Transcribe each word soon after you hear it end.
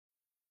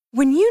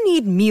When you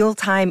need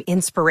mealtime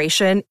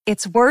inspiration,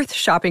 it's worth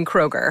shopping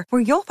Kroger,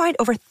 where you'll find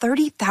over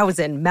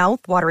 30,000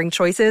 mouth-watering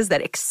choices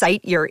that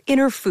excite your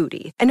inner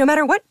foodie. And no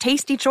matter what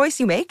tasty choice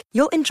you make,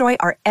 you'll enjoy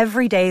our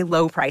everyday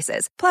low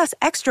prices, plus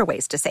extra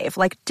ways to save,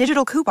 like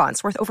digital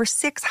coupons worth over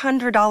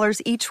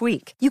 $600 each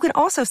week. You can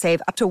also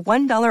save up to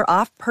 $1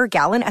 off per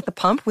gallon at the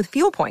pump with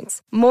fuel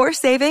points. More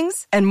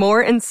savings and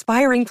more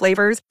inspiring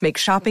flavors make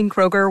shopping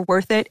Kroger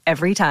worth it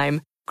every time.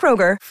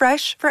 Kroger,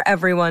 fresh for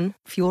everyone.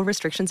 Fuel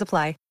restrictions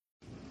apply.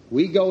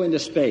 We go into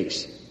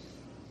space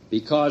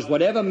because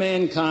whatever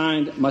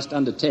mankind must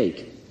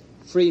undertake,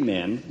 free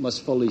men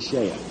must fully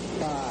share.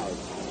 5,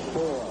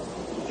 4,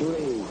 3,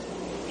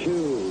 2,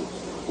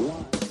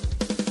 1.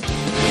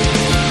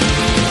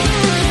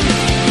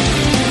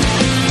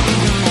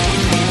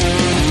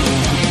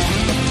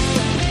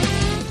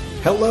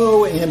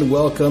 Hello and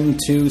welcome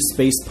to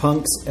Space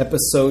Punks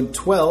episode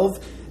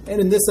 12.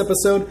 And in this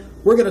episode,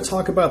 we're going to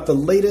talk about the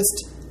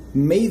latest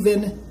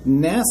MAVEN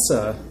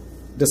NASA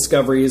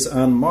discoveries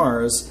on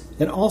Mars,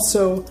 and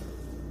also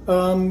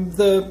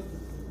the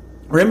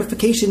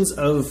ramifications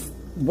of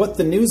what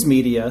the news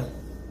media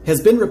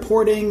has been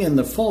reporting and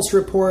the false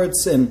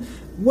reports and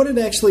what it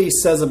actually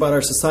says about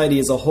our society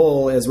as a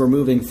whole as we're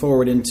moving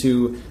forward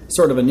into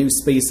sort of a new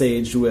space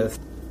age with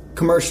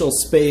commercial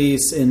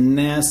space and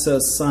NASA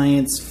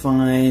science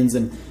finds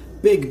and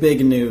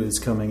big news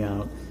coming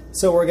out.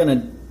 So we're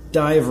going to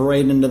dive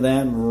right into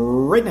that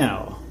right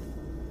now.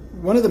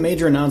 One of the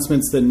major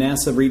announcements that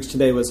NASA reached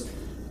today was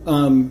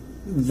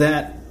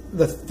that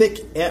the thick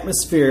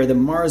atmosphere that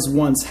Mars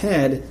once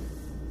had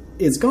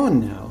is gone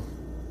now.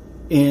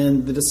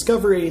 And the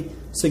discovery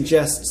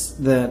suggests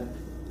that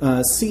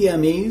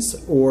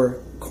CMEs,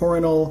 or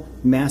coronal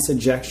mass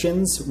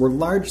ejections, were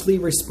largely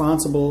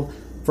responsible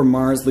for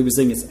Mars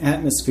losing its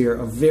atmosphere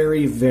a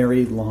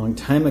very long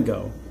time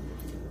ago.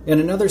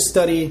 And another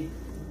study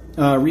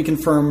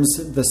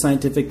reconfirms the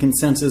scientific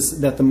consensus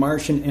that the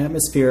Martian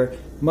atmosphere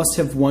must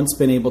have once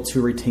been able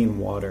to retain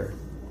water.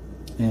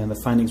 And the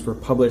findings were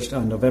published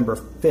on November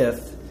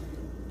 5th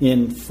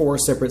in 4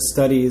 separate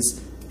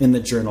studies in the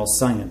journal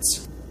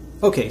Science.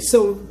 Okay,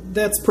 so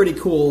that's pretty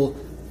cool,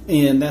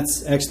 and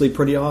that's actually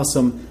pretty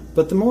awesome.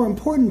 But the more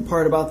important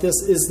part about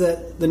this is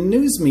that the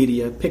news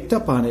media picked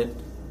up on it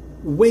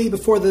way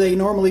before they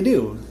normally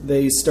do.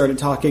 They started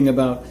talking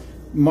about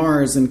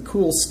Mars and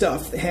cool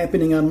stuff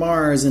happening on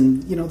Mars,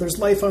 and, you know, there's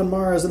life on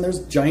Mars, and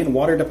there's giant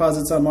water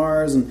deposits on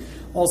Mars, and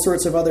all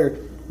sorts of other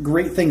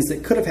great things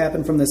that could have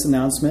happened from this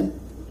announcement.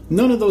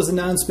 None of those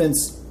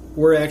announcements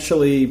were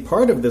actually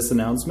part of this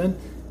announcement,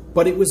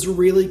 but it was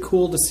really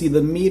cool to see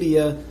the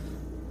media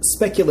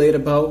speculate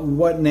about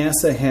what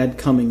NASA had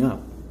coming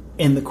up.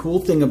 And the cool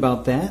thing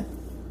about that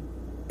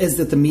is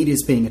that the media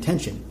is paying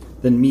attention.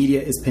 The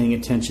media is paying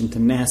attention to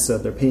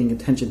NASA, they're paying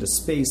attention to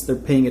space, they're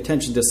paying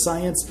attention to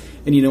science,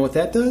 and you know what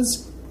that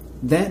does?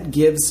 That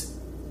gives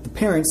the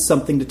parents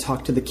something to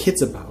talk to the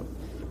kids about.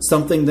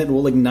 Something that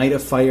will ignite a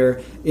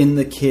fire in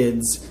the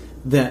kids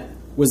that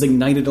was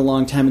ignited a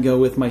long time ago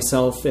with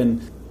myself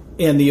and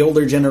the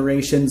older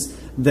generations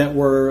that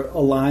were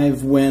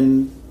alive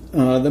when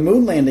the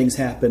moon landings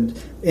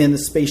happened and the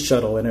space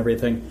shuttle and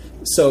everything.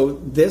 So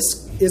this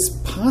is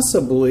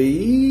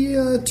possibly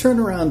a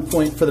turnaround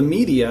point for the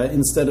media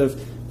instead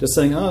of just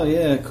saying, oh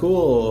yeah,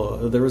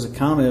 cool, there was a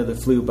comet that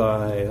flew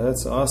by,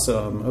 that's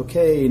awesome.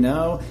 Okay,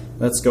 now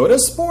let's go to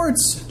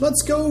sports.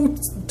 Let's go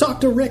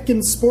talk to Rick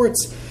in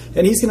sports.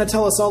 And he's going to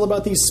tell us all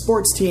about these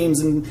sports teams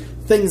and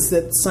things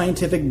that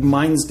scientific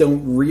minds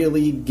don't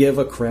really give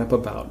a crap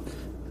about.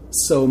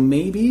 So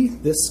maybe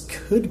this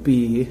could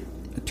be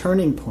a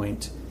turning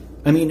point.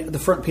 I mean, the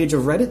front page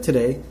of Reddit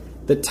today,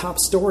 the top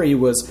story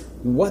was,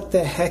 what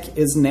the heck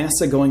is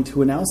NASA going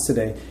to announce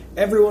today?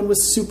 Everyone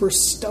was super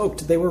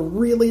stoked. They were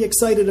really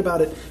excited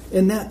about it.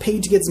 And that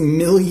page gets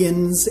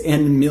millions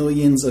and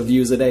millions of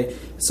views a day.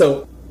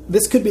 So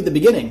this could be the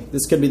beginning.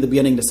 This could be the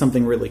beginning to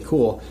something really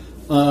cool.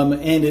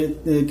 And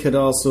it could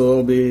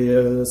also be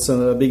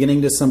a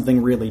beginning to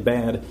something really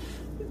bad.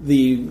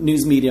 The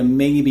news media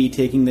may be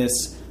taking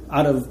this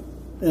out of,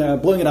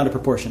 blowing it out of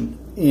proportion.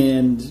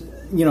 And,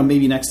 you know,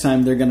 maybe next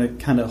time they're going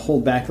to kind of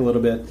hold back a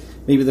little bit.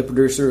 Maybe the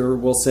producer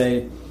will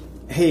say,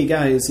 hey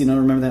guys, you know,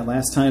 remember that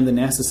last time that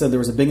NASA said there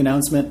was a big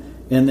announcement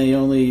and they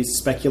only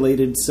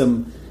speculated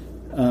some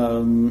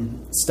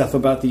stuff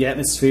about the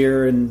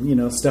atmosphere and, you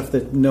know, stuff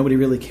that nobody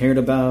really cared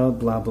about,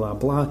 blah, blah,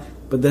 blah.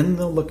 But then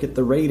they'll look at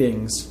the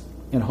ratings,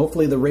 and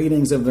hopefully the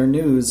ratings of their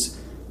news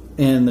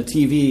and the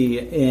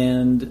TV,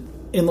 and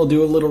they'll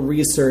do a little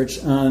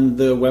research on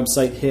the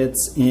website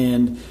hits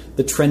and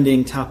the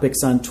trending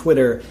topics on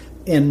Twitter.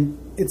 And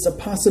it's a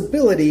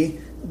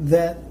possibility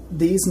that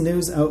these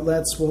news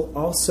outlets will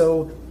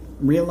also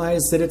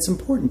realize that it's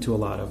important to a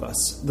lot of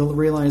us. They'll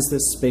realize that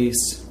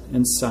space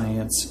and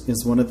science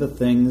is one of the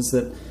things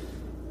that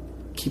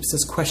keeps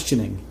us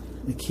questioning.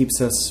 It keeps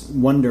us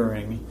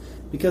wondering.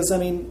 Because, I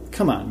mean,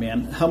 come on,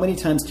 man. How many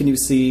times can you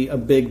see a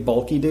big,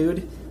 bulky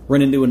dude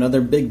run into another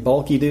big,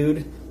 bulky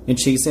dude and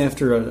chase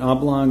after an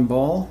oblong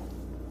ball?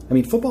 I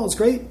mean, football is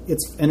great.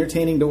 It's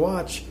entertaining to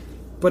watch.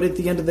 But at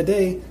the end of the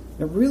day,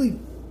 it really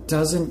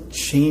doesn't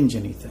change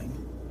anything.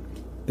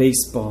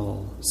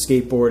 Baseball,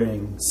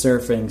 skateboarding,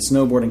 surfing,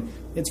 snowboarding,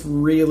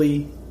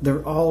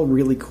 they're all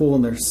really cool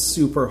and they're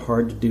super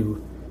hard to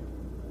do.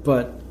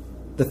 But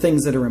the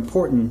things that are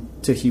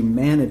important to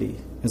humanity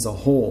as a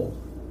whole,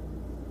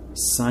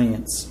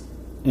 science,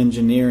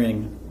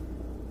 engineering,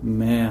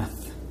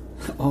 math,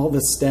 all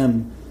the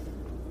STEM,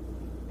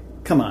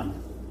 come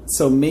on.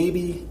 So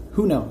maybe,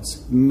 who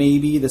knows,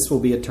 maybe this will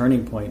be a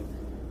turning point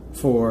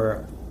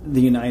for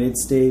the United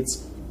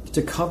States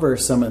to cover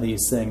some of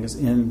these things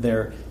in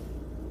their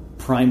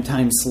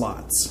primetime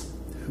slots.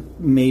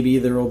 Maybe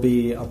there will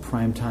be a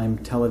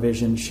primetime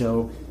television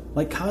show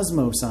like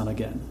Cosmos on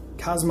again.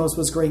 Cosmos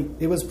was great.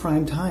 It was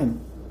primetime.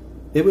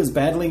 It was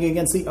battling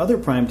against the other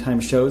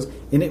primetime shows,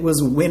 and it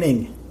was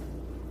winning.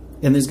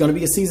 And there's going to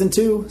be a season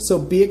 2, so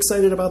be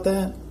excited about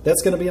that.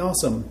 That's going to be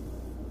awesome.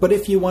 But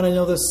if you want to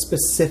know the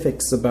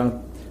specifics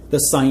about the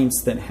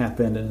science that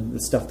happened and the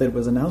stuff that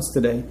was announced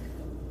today,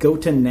 go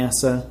to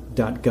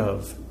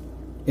nasa.gov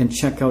and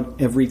check out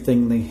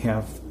everything they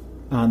have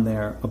on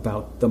there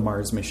about the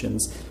Mars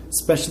missions,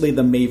 especially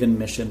the MAVEN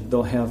mission.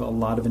 They'll have a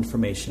lot of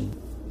information.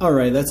 All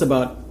right, that's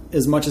about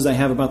as much as I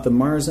have about the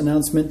Mars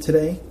announcement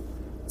today.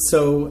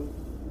 So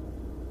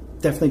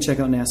definitely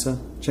check out NASA.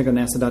 Check out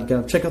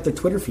nasa.gov. Check out their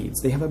Twitter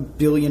feeds. They have 1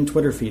 billion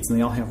Twitter feeds, and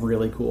they all have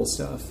really cool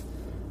stuff.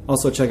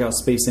 Also check out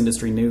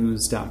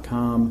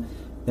spaceindustrynews.com.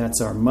 That's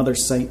our mother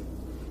site.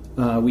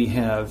 We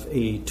have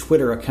a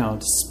Twitter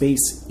account,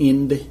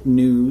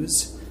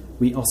 SpaceIndNews.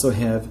 We also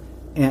have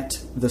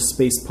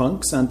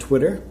 @TheSpacePunks on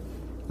Twitter.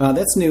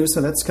 That's new, so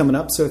that's coming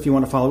up. So if you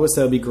want to follow us,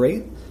 that would be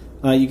great.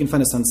 You can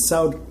find us on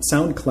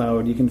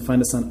SoundCloud. You can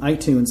find us on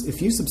iTunes.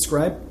 If you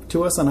subscribe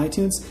to us on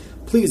iTunes,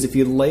 please, if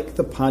you like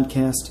the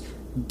podcast,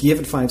 give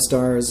it 5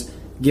 stars.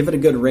 Give it a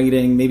good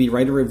rating. Maybe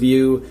write a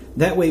review.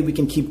 That way we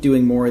can keep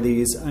doing more of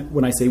these.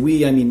 When I say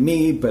we, I mean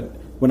me. But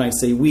when I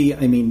say we,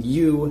 I mean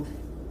you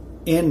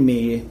and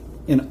me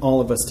and all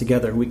of us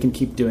together. We can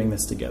keep doing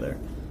this together.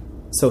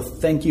 So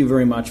thank you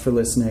very much for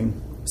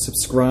listening.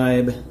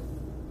 Subscribe,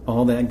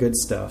 all that good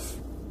stuff.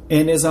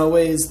 And as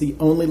always, the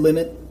only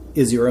limit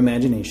is your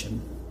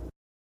imagination.